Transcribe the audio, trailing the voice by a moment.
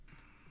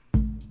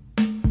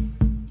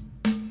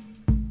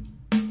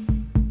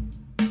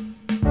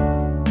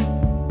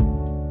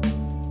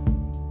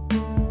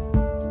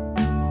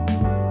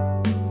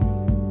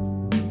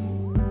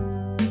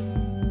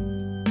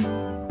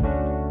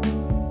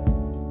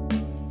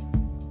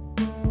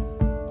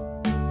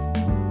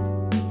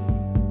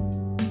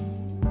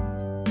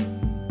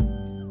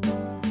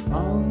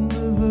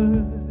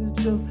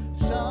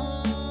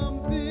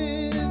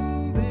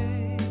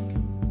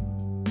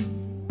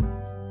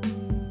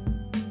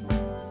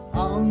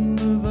on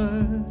the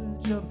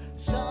verge of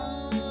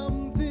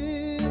something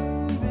big.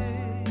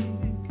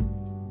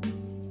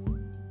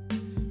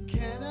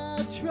 Can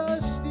I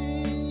trust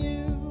in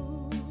you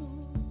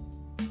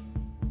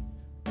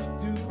to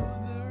do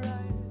the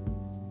right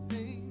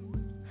thing?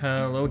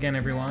 Hello again,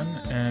 everyone,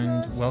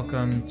 and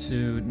welcome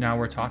to Now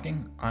We're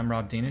Talking. I'm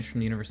Rob Danish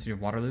from the University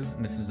of Waterloo,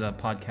 and this is a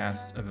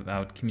podcast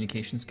about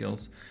communication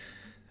skills.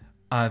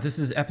 This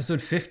is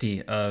episode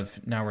 50 of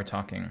Now We're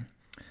Talking.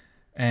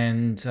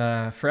 And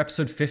for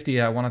episode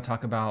 50, I want to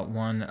talk about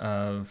one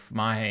of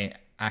my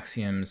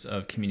axioms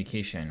of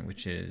communication,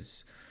 which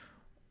is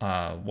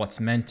what's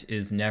meant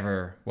is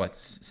never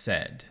what's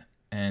said.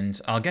 And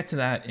I'll get to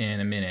that in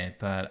a minute,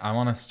 but I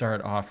want to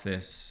start off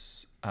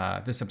this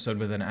episode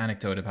with an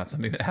anecdote about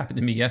something that happened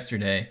to me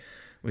yesterday,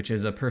 which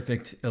is a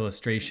perfect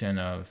illustration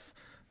of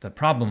the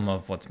problem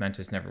of what's meant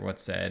is never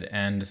what's said,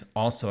 and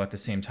also at the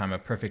same time a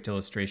perfect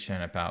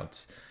illustration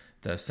about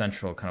the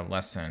central kind of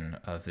lesson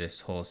of this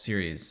whole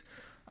series.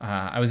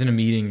 I was in a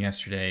meeting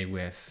yesterday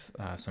with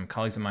some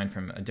colleagues of mine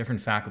from a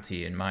different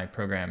faculty, and my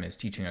program is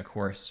teaching a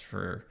course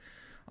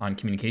on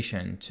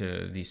communication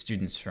to these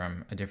students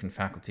from a different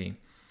faculty.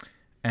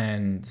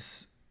 And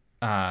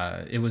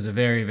it was a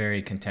very,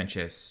 very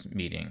contentious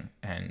meeting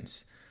and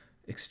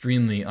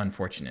extremely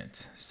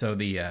unfortunate. So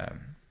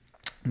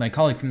my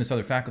colleague from this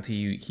other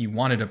faculty, he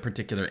wanted a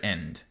particular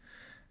end,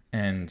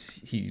 and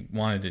he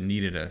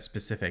needed a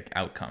specific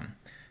outcome.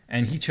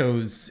 And he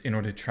chose, in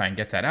order to try and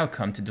get that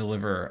outcome, to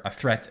deliver a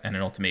threat and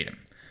an ultimatum.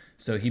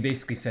 So he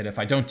basically said, if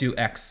I don't do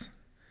X,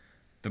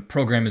 the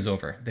program is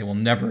over. They will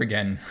never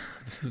again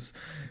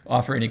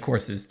offer any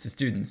courses to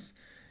students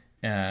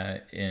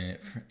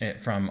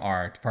from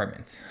our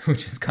department,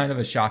 which is kind of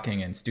a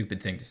shocking and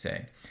stupid thing to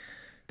say.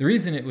 The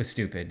reason it was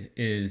stupid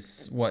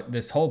is what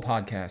this whole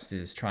podcast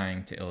is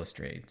trying to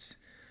illustrate,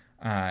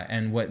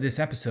 and what this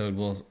episode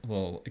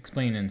will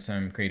explain in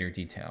some greater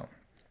detail.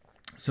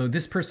 So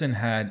this person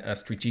had a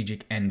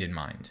strategic end in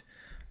mind,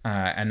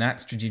 and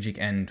that strategic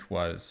end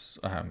was,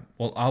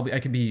 I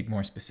could be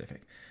more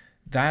specific.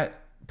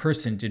 That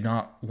person did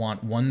not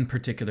want one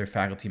particular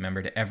faculty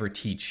member to ever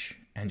teach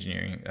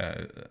engineering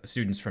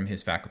students from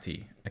his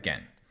faculty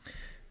again.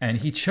 And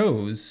he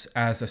chose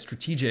as a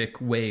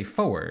strategic way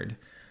forward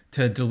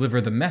to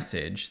deliver the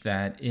message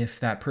that if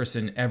that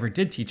person ever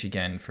did teach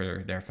again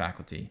for their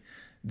faculty,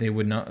 they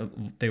would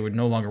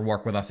no longer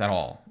work with us at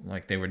all.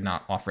 Like, they would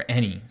not offer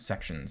any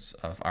sections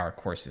of our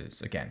courses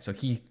again. So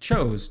he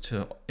chose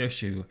to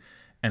issue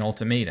an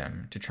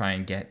ultimatum to try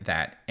and get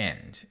that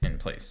end in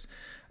place.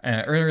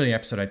 Earlier in the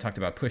episode, I talked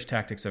about push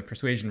tactics of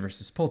persuasion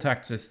versus pull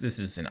tactics. This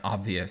is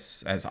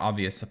as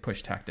obvious a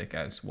push tactic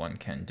as one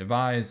can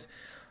devise.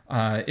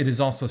 It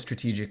is also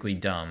strategically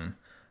dumb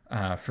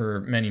for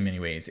many, many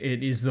ways.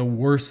 It is the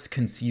worst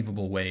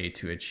conceivable way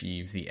to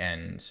achieve the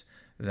end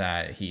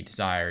that he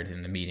desired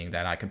in the meeting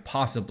that I could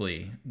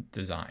possibly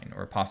design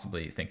or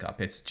possibly think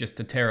up. It's just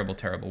a terrible,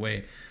 terrible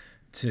way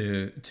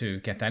to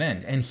get that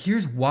end. And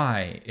here's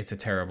why it's a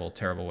terrible,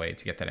 terrible way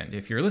to get that end.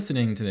 If you're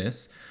listening to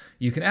this,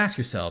 you can ask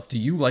yourself, do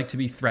you like to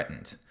be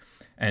threatened?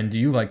 And do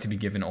you like to be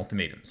given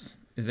ultimatums?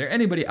 Is there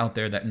anybody out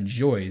there that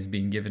enjoys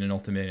being given an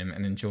ultimatum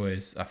and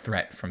enjoys a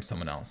threat from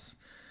someone else?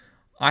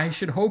 I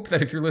should hope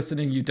that if you're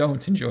listening, you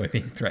don't enjoy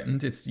being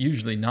threatened. It's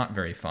usually not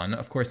very fun.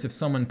 Of course, if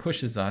someone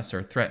pushes us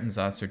or threatens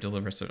us or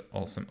delivers an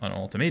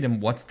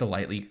ultimatum, what's the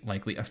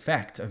likely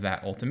effect of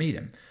that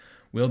ultimatum?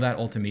 Will that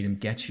ultimatum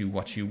get you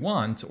what you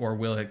want, or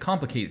will it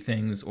complicate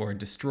things or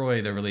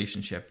destroy the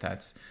relationship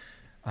that's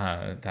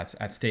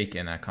at stake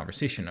in that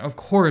conversation? Of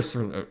course,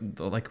 I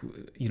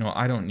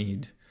don't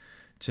need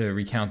to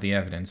recount the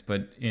evidence,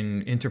 but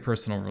in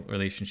interpersonal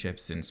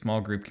relationships, in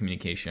small group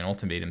communication,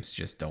 ultimatums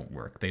just don't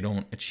work. They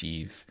don't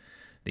achieve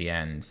the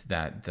end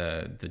that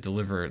the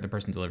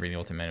person delivering the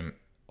ultimatum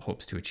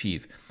hopes to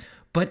achieve.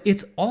 But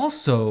it's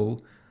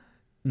also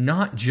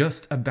not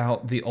just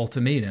about the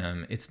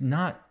ultimatum.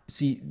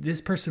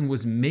 This person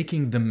was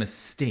making the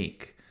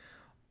mistake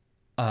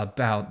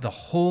about the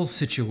whole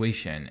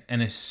situation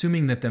and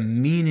assuming that the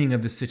meaning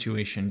of the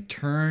situation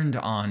turned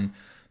on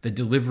the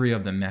delivery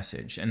of the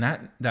message. And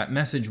that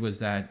message was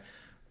that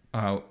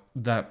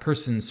that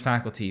person's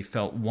faculty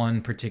felt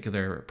one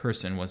particular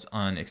person was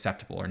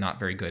unacceptable or not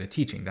very good at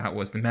teaching. That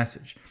was the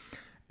message.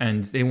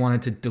 And they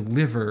wanted to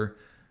deliver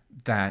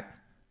that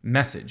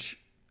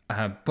message.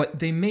 But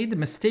they made the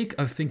mistake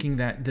of thinking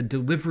that the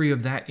delivery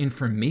of that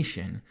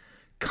information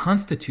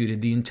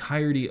constituted the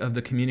entirety of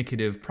the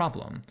communicative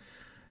problem.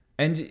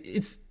 And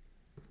it's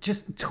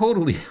just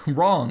totally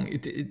wrong.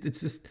 It's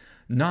just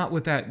not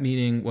what that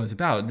meeting was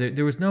about.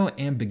 There was no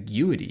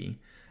ambiguity,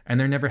 and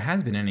there never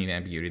has been any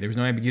ambiguity. There was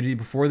no ambiguity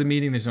before the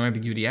meeting. There's no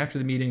ambiguity after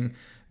the meeting.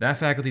 That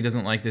faculty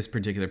doesn't like this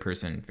particular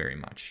person very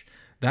much.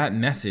 That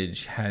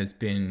message has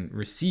been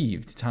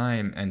received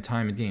time and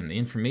time again. The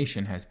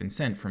information has been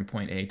sent from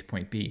point A to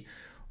point B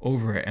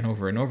over and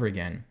over and over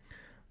again.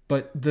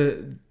 But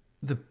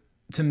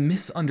to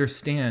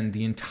misunderstand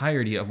the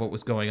entirety of what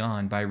was going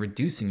on by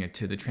reducing it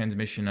to the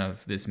transmission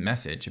of this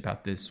message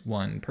about this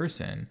one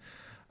person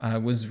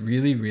was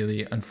really,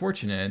 really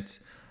unfortunate.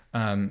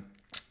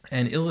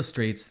 and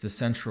illustrates the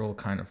central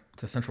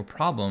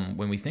problem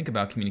when we think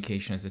about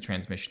communication as the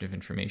transmission of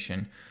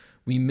information.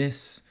 We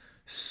miss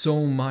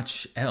so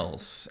much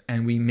else,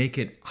 and we make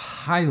it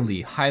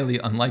highly, highly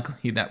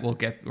unlikely that we'll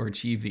get or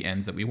achieve the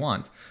ends that we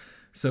want.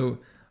 So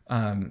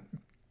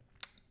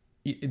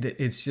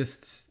it's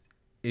just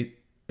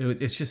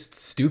it's just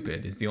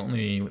stupid is the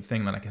only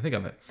thing that I can think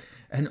of it.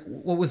 And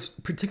what was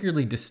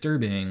particularly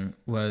disturbing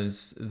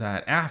was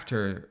that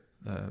after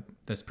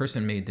this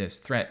person made this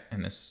threat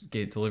and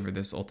delivered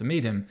this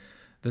ultimatum,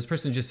 this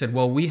person just said,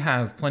 well, we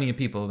have plenty of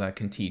people that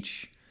can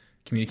teach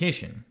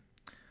communication.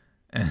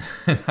 And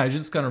I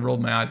just kind of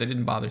rolled my eyes. I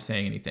didn't bother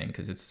saying anything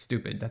because it's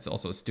stupid. That's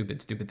also a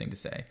stupid thing to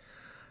say.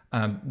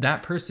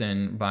 That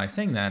person, by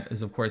saying that,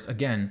 is, of course,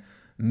 again,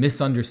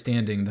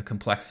 misunderstanding the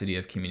complexity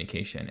of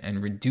communication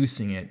and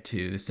reducing it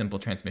to the simple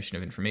transmission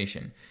of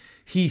information.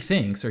 He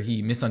thinks, or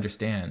he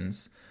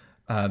misunderstands,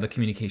 the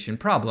communication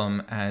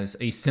problem as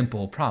a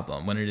simple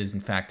problem when it is, in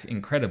fact,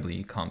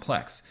 incredibly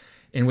complex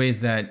in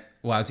ways that,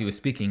 while as he was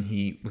speaking,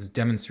 he was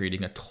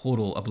demonstrating a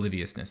total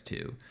obliviousness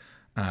to.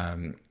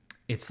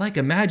 It's like,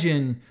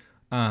 imagine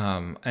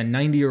a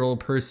 90-year-old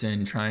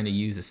person trying to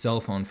use a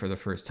cell phone for the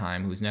first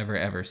time who's never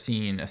ever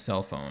seen a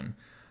cell phone.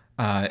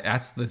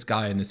 That's this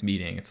guy in this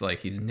meeting. It's like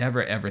he's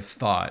never ever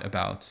thought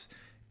about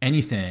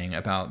anything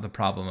about the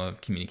problem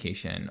of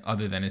communication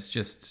other than it's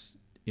just,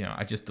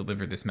 I just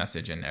delivered this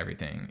message and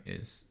everything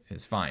is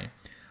fine.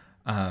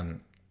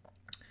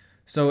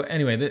 So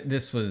anyway,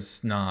 this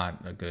was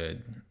not a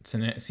good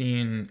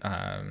scene.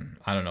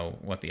 I don't know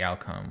what the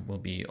outcome will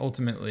be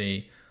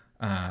ultimately.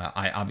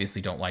 I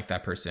obviously don't like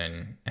that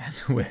person,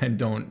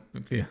 and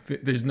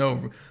there's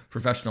no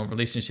professional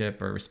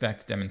relationship or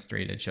respect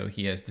demonstrated. So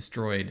he has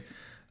destroyed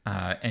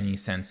any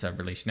sense of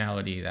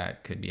relationality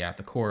that could be at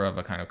the core of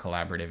a kind of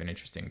collaborative and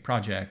interesting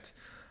project.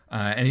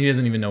 And he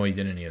doesn't even know he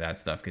did any of that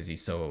stuff because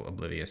he's so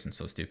oblivious and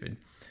so stupid.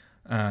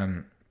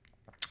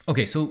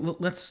 Okay, so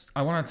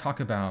I want to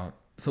talk about,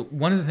 so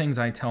one of the things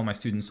I tell my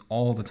students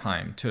all the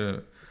time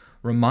to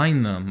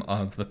remind them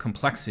of the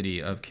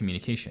complexity of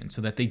communication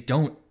so that they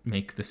don't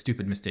make the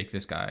stupid mistake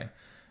this guy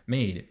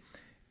made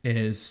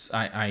is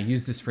I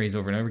use this phrase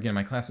over and over again in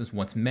my classes: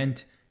 what's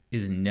meant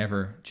is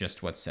never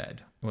just what's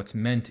said. What's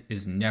meant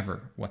is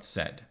never what's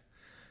said.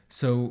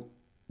 So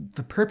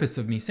the purpose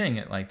of me saying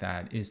it like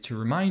that is to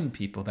remind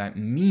people that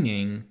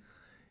meaning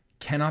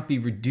cannot be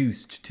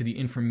reduced to the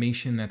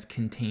information that's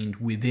contained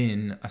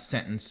within a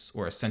sentence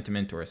or a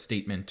sentiment or a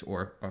statement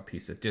or a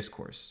piece of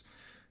discourse.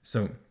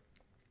 So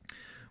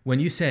when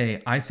you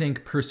say, I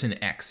think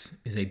person X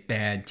is a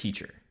bad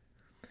teacher,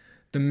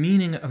 the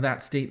meaning of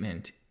that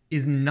statement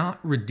is not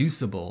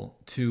reducible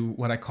to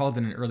what I called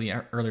in an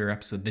earlier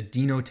episode, the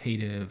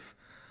denotative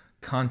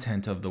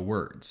content of the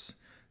words.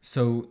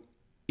 So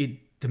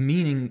the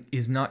meaning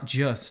is not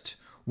just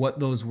what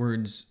those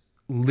words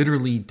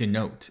literally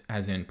denote,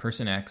 as in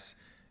person X,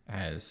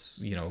 as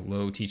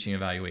low teaching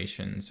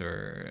evaluations,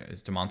 or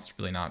as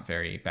demonstrably not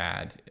very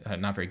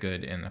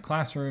good in the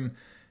classroom,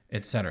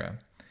 etc.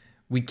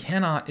 We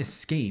cannot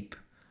escape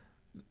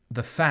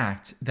the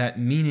fact that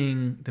the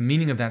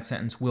meaning of that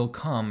sentence will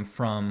come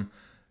from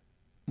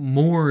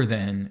more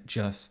than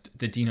just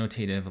the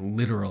denotative,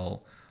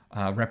 literal,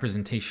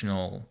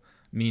 representational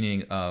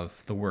meaning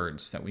of the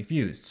words that we've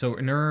used. So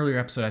in an earlier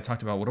episode, I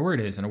talked about what a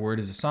word is, and a word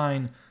is a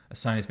sign. A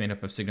sign is made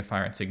up of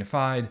signifier and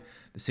signified.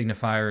 The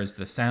signifier is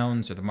the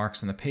sounds or the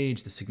marks on the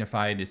page. The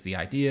signified is the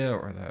idea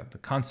or the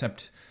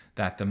concept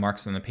that the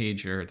marks on the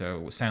page or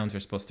the sounds are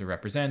supposed to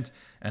represent.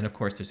 And of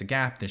course, there's a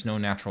gap. There's no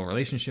natural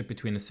relationship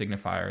between the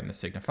signifier and the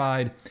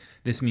signified.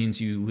 This means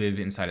you live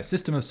inside a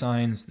system of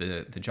signs.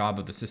 The job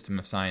of the system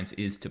of signs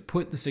is to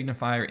put the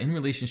signifier in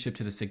relationship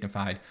to the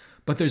signified,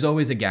 but there's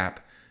always a gap.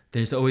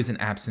 There's always an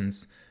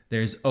absence.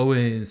 There's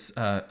always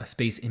a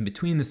space in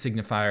between the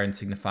signifier and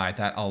signified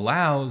that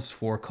allows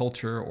for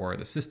culture or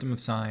the system of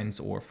signs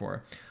or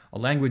for a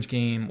language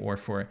game or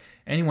for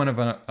any one of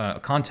a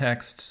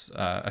context,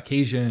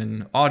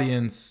 occasion,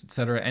 audience,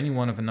 etc., any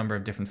one of a number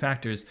of different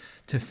factors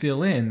to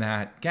fill in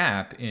that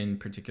gap in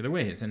particular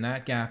ways. And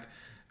that gap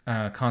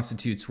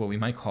constitutes what we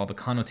might call the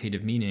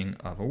connotative meaning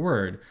of a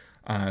word,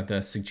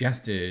 the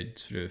suggested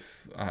sort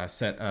of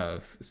set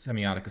of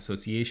semiotic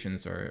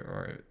associations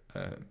or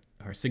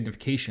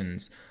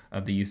significations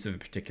of the use of a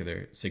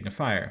particular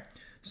signifier.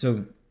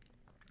 So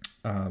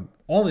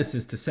all this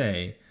is to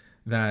say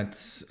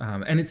that,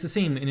 and it's the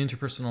same in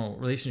interpersonal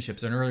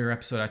relationships. In an earlier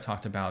episode, I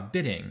talked about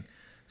bidding.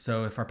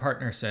 So if our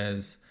partner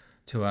says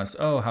to us,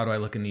 oh, how do I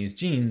look in these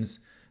jeans?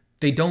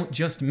 They don't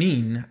just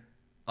mean,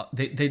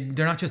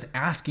 they're not just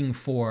asking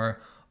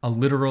for a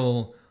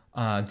literal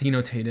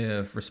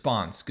denotative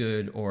response,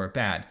 good or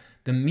bad.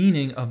 The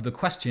meaning of the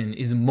question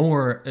is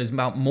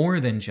about more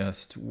than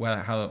just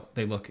how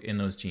they look in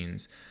those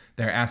jeans.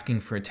 They're asking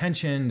for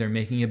attention. They're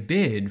making a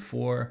bid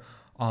for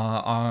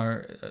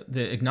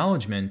the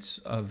acknowledgement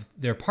of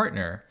their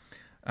partner.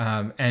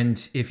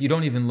 And if you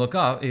don't even look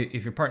up,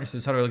 if your partner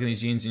says, how do I look in these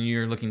jeans? And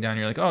you're looking down,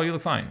 you're like, oh, you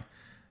look fine.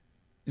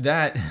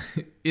 That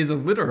is a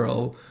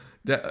literal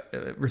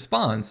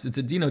response. It's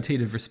a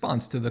denotative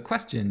response to the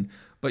question,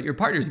 but your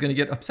partner is going to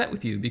get upset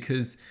with you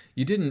because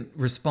you didn't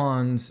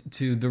respond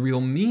to the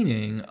real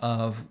meaning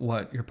of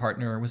what your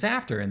partner was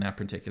after in that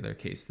particular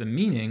case. The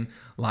meaning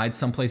lied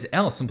someplace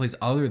else, someplace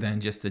other than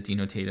just the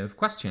denotative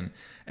question.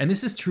 And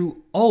this is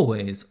true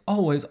always,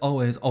 always,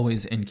 always,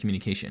 always in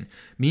communication.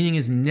 Meaning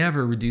is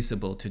never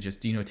reducible to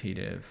just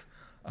denotative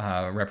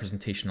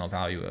representational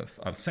value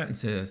of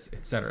sentences,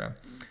 etc.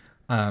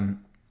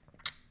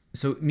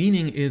 So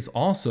meaning is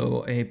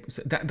also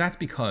that's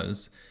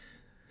because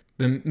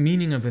the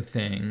meaning of a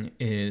thing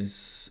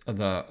is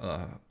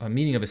a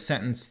meaning of a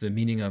sentence, the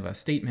meaning of a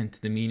statement,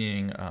 the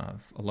meaning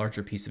of a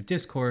larger piece of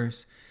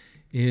discourse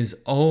is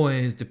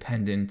always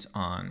dependent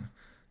on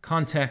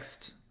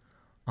context,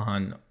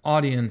 on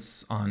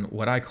audience, on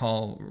what I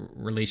call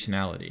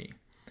relationality.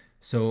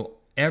 So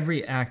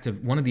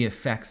one of the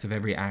effects of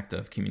every act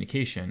of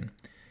communication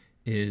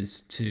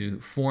is to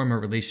form a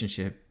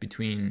relationship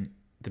between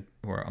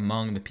or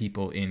among the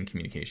people in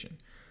communication.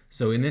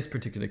 So in this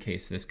particular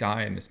case, this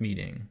guy in this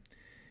meeting,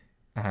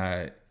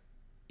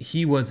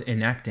 he was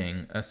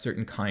enacting a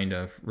certain kind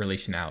of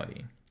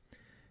relationality.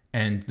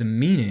 And the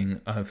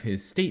meaning of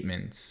his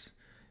statements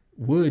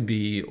would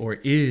be or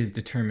is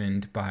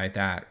determined by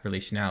that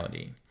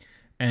relationality.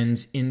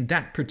 And in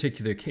that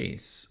particular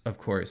case, of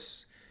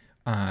course,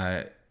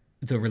 the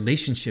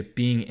relationship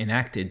being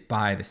enacted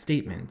by the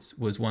statements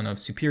was one of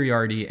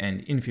superiority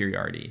and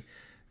inferiority.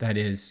 That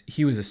is,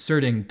 he was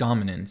asserting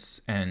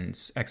dominance and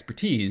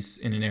expertise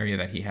in an area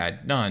that he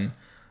had none,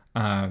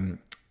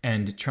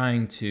 and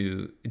trying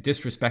to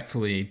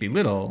disrespectfully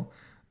belittle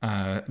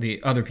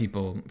the other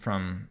people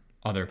from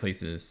other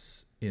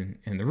places in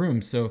the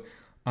room. So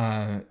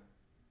the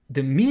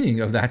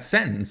meaning of that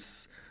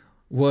sentence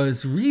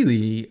was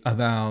really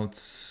about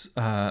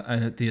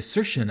the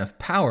assertion of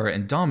power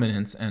and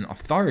dominance and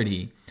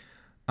authority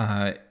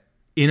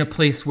in a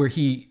place where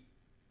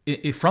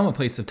from a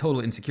place of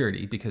total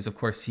insecurity, because of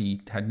course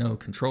he had no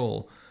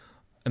control.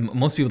 And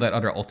most people that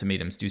utter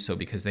ultimatums do so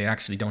because they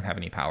actually don't have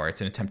any power. It's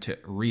an attempt to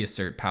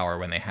reassert power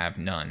when they have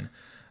none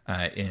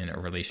in a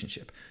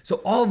relationship. So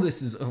all of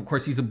this is, of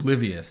course, he's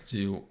oblivious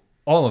to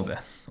all of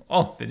this.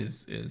 All of it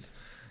is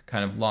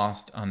kind of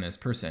lost on this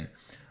person.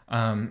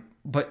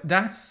 But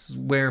that's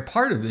where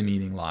part of the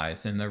meaning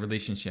lies, in the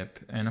relationship.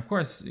 And of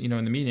course, in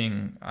the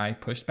meeting, I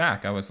pushed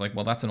back. I was like,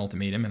 well, that's an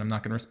ultimatum and I'm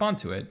not going to respond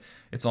to it.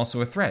 It's also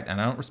a threat,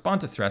 and I don't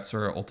respond to threats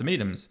or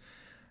ultimatums.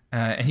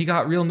 And he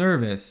got real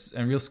nervous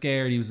and real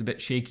scared. He was a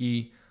bit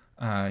shaky.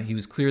 He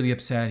was clearly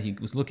upset. He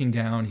was looking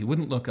down. He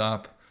wouldn't look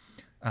up.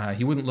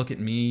 He wouldn't look at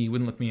me. He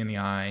wouldn't look me in the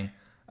eye.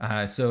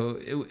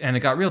 And it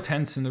got real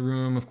tense in the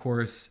room, of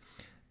course.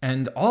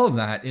 And all of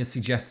that is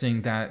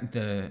suggesting that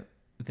the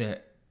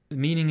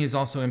meaning is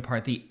also in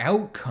part the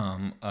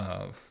outcome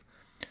of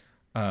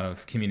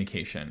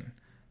communication.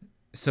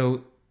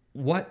 So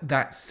what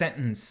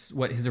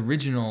his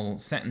original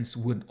sentence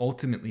would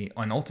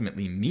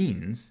ultimately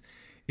means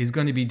is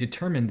going to be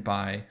determined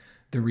by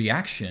the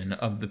reaction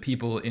of the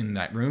people in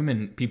that room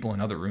and people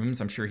in other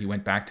rooms. I'm sure he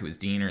went back to his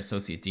dean or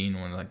associate dean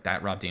and was like,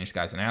 that Rob Danish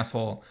guy's an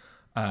asshole.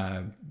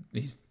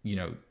 He's,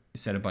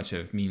 said a bunch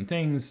of mean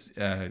things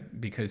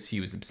because he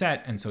was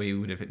upset, and so he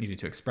would have needed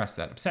to express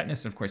that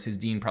upsetness. And of course, his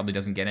dean probably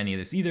doesn't get any of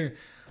this either.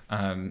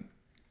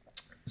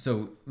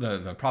 So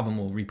the problem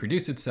will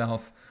reproduce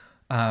itself.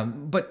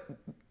 But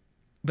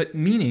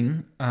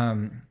meaning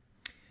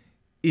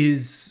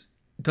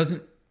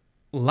doesn't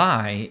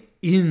lie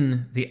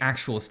in the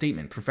actual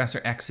statement.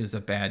 Professor X is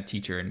a bad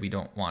teacher, and we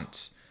don't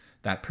want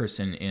that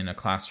person in a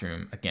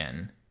classroom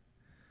again.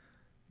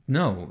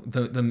 No,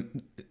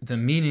 the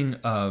meaning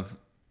of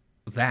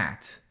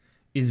that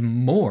is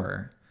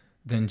more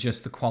than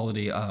just the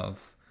quality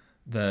of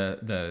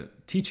the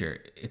teacher.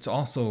 It's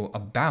also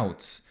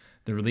about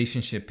the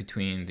relationship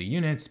between the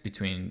units,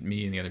 between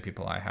me and the other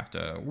people I have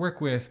to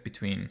work with,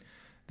 between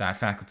that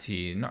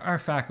faculty and our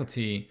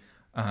faculty,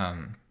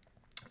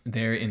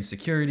 their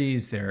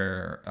insecurities,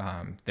 their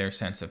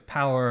sense of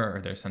power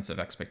or their sense of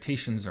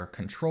expectations or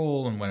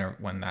control, and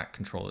when that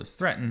control is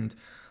threatened.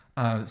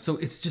 So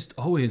it's just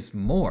always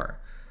more.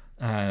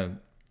 And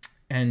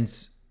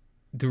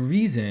the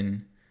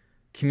reason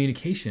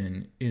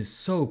communication is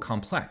so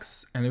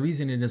complex, and the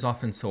reason it is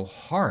often so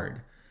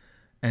hard,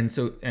 and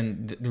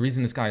the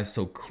reason this guy is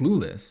so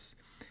clueless,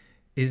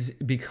 is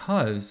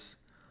because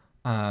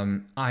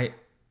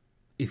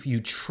if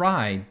you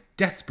try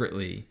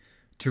desperately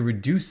to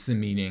reduce the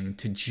meaning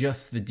to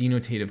just the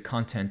denotative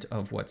content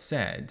of what's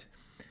said,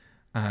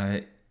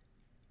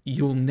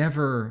 you'll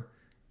never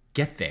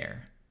get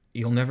there.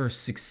 You'll never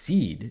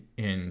succeed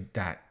in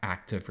that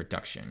act of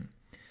reduction.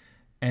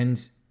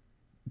 And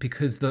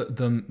because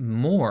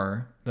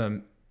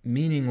the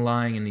meaning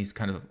lying in these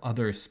kind of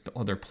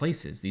other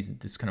places,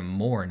 this kind of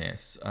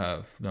moreness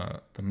of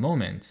the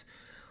moment,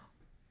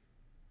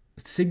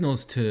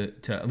 signals to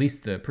at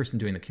least the person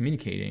doing the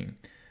communicating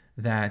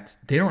that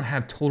they don't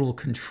have total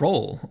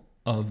control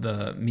of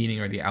the meaning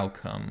or the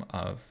outcome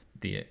of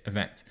the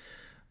event.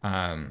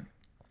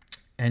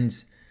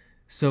 And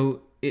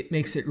so it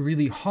makes it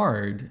really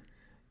hard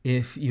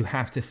if you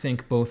have to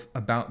think both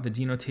about the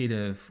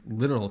denotative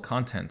literal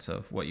contents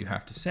of what you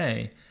have to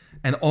say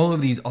and all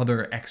of these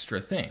other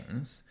extra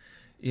things,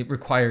 it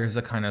requires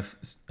a kind of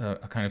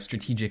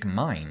strategic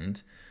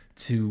mind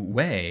to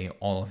weigh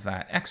all of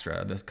that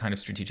extra, the kind of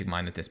strategic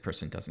mind that this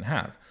person doesn't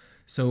have.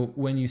 So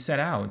when you set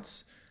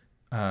out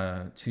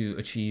to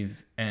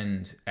achieve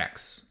end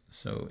X,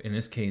 so in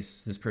this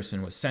case, this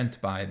person was sent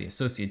by the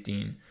associate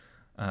dean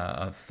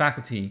of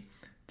faculty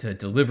to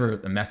deliver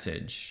the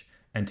message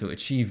and to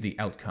achieve the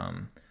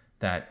outcome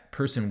that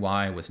person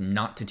Y was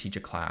not to teach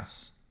a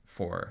class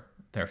for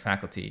their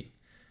faculty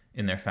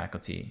in their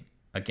faculty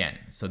again.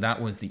 So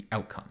that was the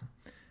outcome.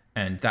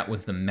 And that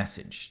was the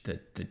message, the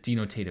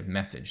denotative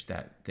message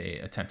that they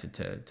attempted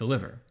to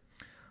deliver.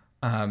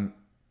 And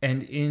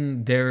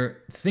in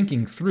their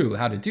thinking through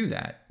how to do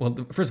that, well,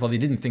 first of all, they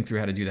didn't think through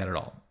how to do that at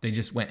all. They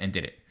just went and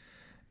did it.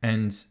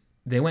 And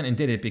they went and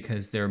did it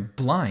because they're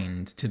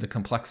blind to the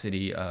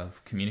complexity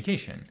of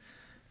communication.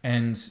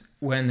 And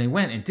when they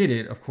went and did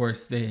it, of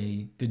course,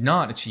 they did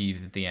not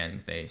achieve at the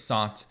end.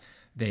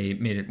 They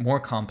made it more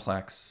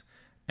complex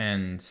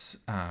and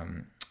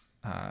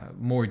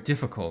more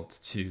difficult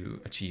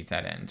to achieve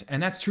that end.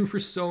 And that's true for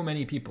so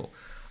many people.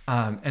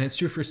 And it's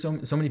true for so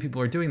many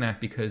people are doing that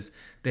because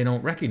they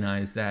don't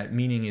recognize that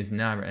meaning is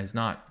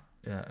not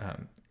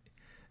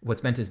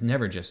what's meant is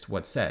never just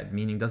what's said.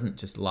 Meaning doesn't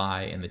just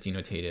lie in the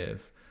denotative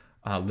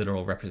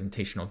literal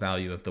representational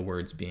value of the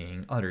words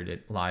being uttered.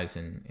 It lies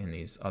in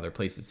these other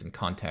places, in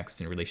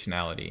context, in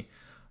relationality,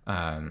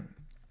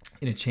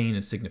 in a chain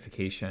of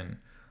signification,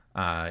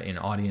 in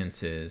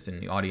audiences, in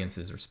the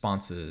audience's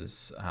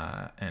responses,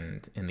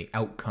 and in the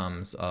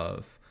outcomes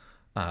of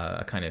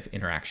a kind of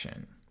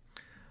interaction.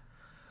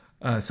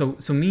 So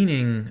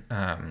meaning,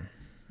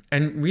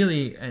 and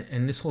really,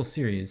 in this whole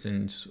series,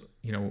 and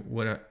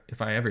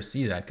if I ever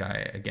see that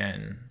guy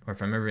again, or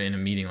if I'm ever in a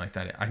meeting like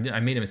that, I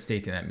made a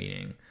mistake in that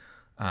meeting.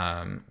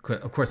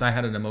 Of course, I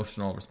had an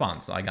emotional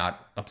response. I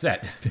got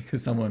upset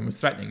because someone was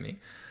threatening me,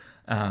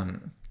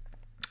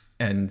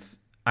 and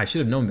I should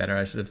have known better.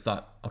 I should have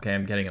thought, okay,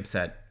 I'm getting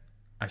upset.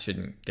 I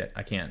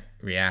can't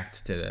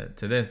react to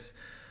this.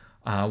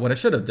 What I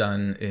should have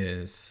done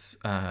is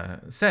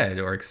said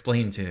or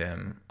explained to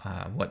him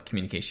what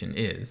communication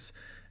is,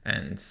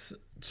 and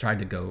tried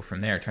to go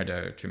from there.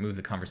 Tried to move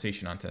the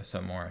conversation onto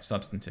some more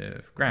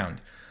substantive ground.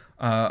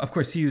 Of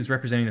course, he was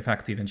representing the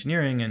Faculty of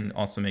Engineering, and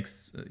also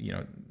makes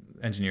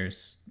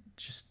engineers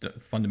just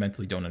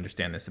fundamentally don't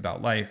understand this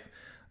about life,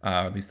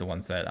 at least the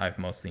ones that I've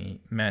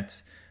mostly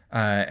met.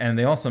 And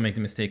they also make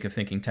the mistake of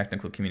thinking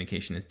technical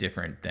communication is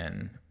different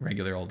than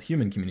regular old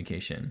human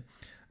communication,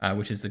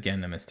 which is,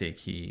 again, the mistake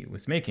he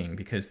was making,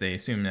 because they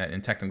assume that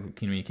in technical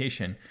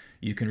communication,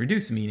 you can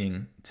reduce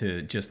meaning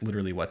to just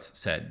literally what's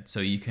said. So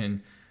you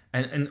can,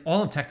 and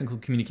all of technical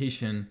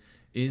communication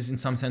is in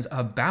some sense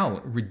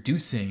about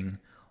reducing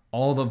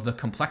all of the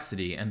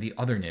complexity and the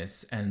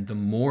otherness and the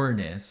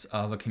moreness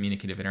of a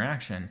communicative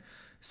interaction,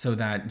 so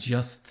that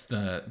just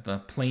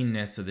the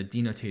plainness or the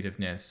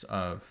denotativeness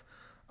of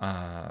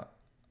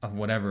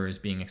whatever is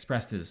being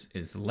expressed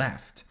is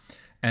left.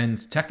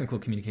 And technical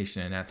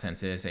communication in that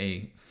sense is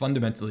a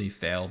fundamentally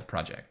failed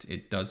project.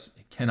 It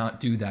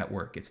cannot do that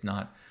work. It's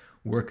not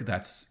work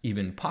that's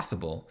even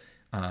possible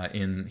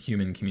in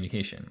human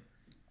communication,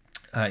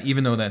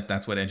 even though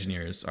that's what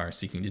engineers are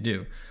seeking to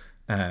do.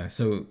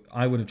 So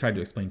I would have tried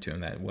to explain to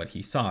him that what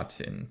he sought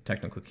in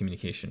technical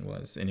communication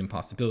was an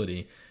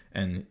impossibility,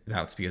 and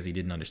that's because he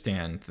didn't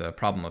understand the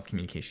problem of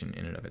communication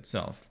in and of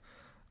itself.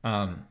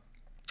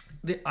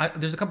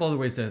 There's a couple other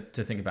ways to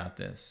think about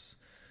this.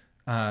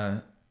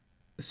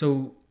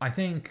 So I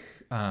think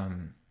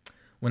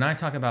when I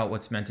talk about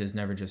what's meant is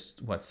never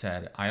just what's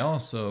said, I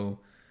also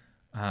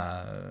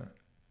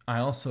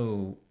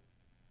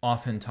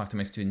often talk to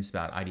my students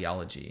about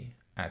ideology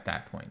at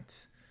that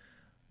point,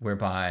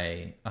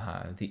 whereby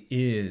the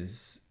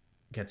is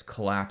gets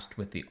collapsed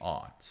with the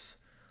oughts.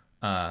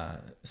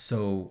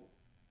 So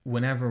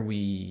whenever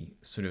we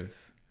sort of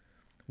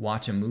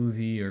watch a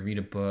movie or read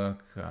a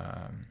book,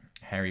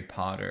 Harry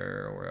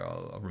Potter or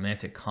a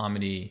romantic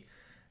comedy,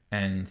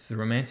 and the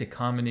romantic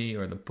comedy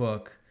or the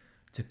book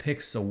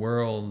depicts a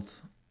world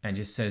and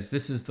just says,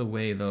 this is the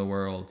way the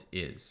world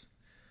is.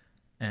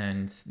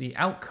 And the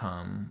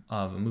outcome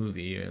of a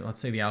movie, or let's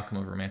say the outcome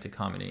of a romantic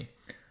comedy,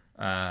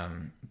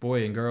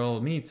 boy and girl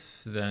meet,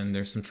 then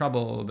there's some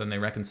trouble, then they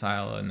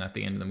reconcile, and at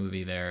the end of the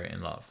movie, they're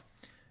in love.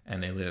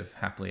 And they live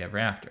happily ever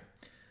after.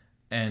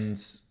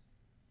 And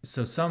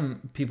so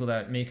some people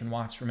that make and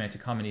watch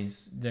romantic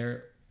comedies,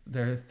 they're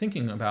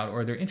thinking about,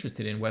 or they're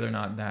interested in, whether or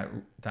not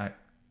that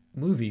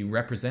movie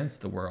represents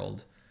the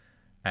world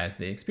as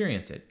they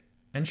experience it.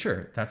 And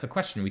sure, that's a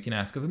question we can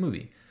ask of a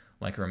movie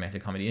like a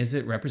romantic comedy. Is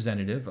it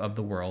representative of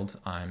the world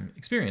I'm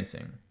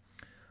experiencing?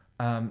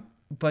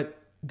 But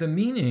the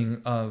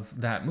meaning of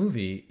that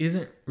movie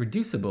isn't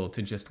reducible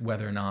to just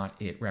whether or not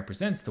it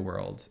represents the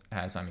world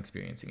as I'm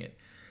experiencing it.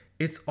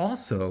 It's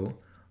also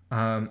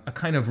a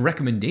kind of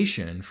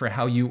recommendation for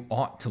how you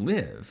ought to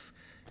live.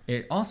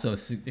 It also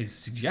is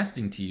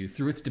suggesting to you,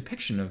 through its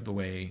depiction of the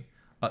way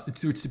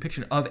through its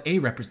depiction of a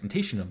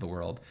representation of the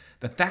world,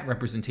 that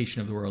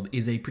representation of the world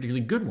is a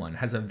particularly good one,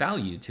 has a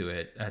value to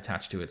it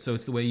attached to it. So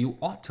it's the way you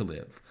ought to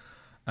live,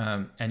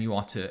 and you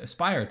ought to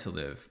aspire to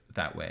live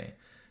that way.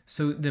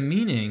 So the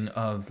meaning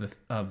of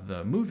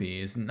the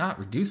movie is not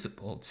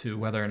reducible to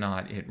whether or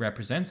not it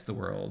represents the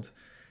world.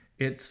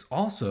 It's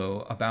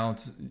also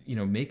about,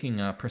 making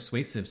a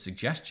persuasive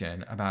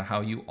suggestion about how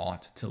you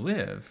ought to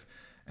live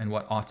and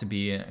what ought to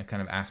be a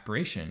kind of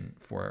aspiration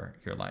for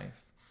your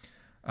life.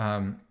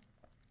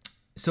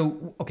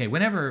 So,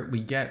 whenever we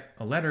get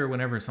a letter,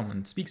 whenever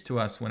someone speaks to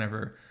us,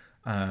 whenever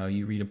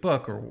you read a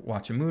book or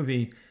watch a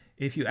movie,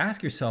 if you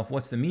ask yourself,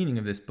 what's the meaning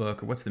of this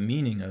book, or what's the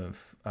meaning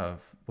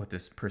of what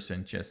this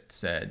person just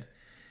said,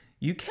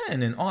 you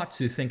can and ought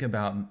to think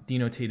about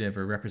denotative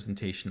or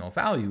representational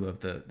value of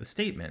the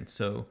statement.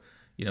 So,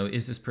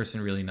 is this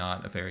person really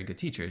not a very good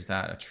teacher? Is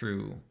that a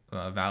true,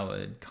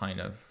 valid kind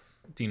of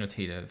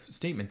denotative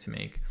statement to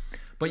make?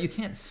 But you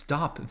can't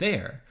stop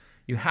there.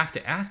 You have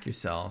to ask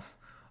yourself,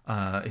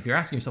 if you're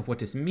asking yourself what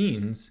this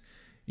means,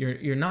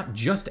 you're not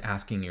just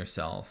asking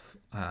yourself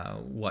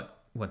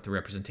what the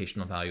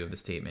representational value of the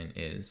statement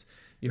is.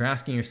 You're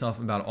asking yourself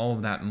about all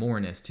of that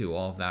moreness too,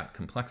 all of that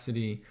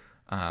complexity.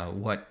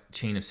 What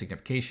chain of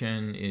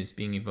signification is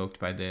being evoked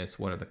by this?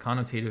 What are the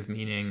connotative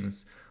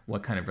meanings?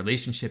 What kind of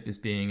relationship is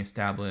being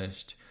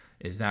established?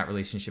 Is that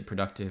relationship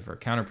productive or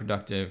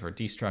counterproductive or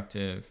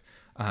destructive?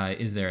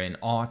 Is there an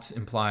ought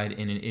implied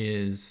in an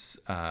is?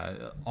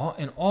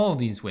 In all of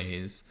these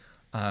ways,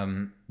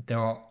 there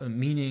are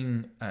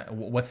meaning.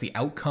 What's the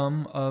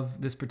outcome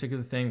of this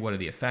particular thing? What are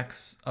the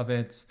effects of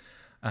it?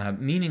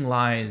 Meaning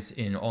lies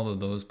in all of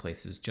those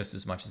places just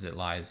as much as it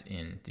lies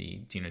in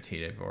the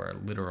denotative or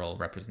literal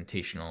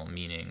representational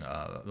meaning,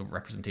 the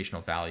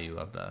representational value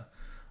of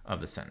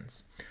the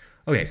sentence.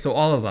 Okay, so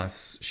all of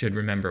us should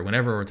remember,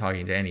 whenever we're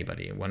talking to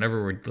anybody,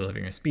 whenever we're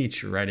delivering a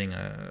speech or writing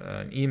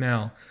an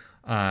email,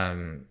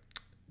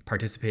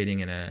 participating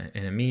in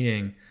a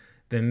meeting,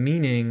 the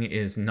meaning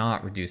is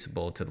not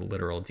reducible to the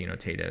literal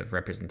denotative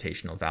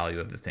representational value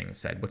of the thing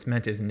said. What's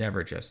meant is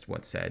never just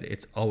what's said.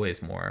 It's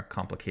always more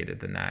complicated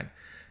than that,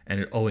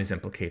 and it always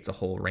implicates a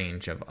whole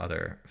range of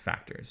other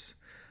factors.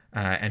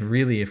 And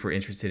really, if we're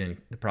interested in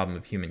the problem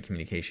of human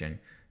communication,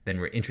 then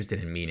we're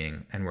interested in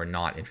meaning, and we're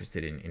not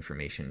interested in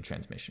information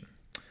transmission.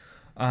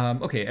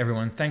 Okay,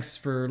 everyone, thanks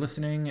for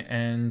listening,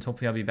 and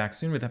hopefully I'll be back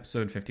soon with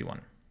episode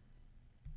 51.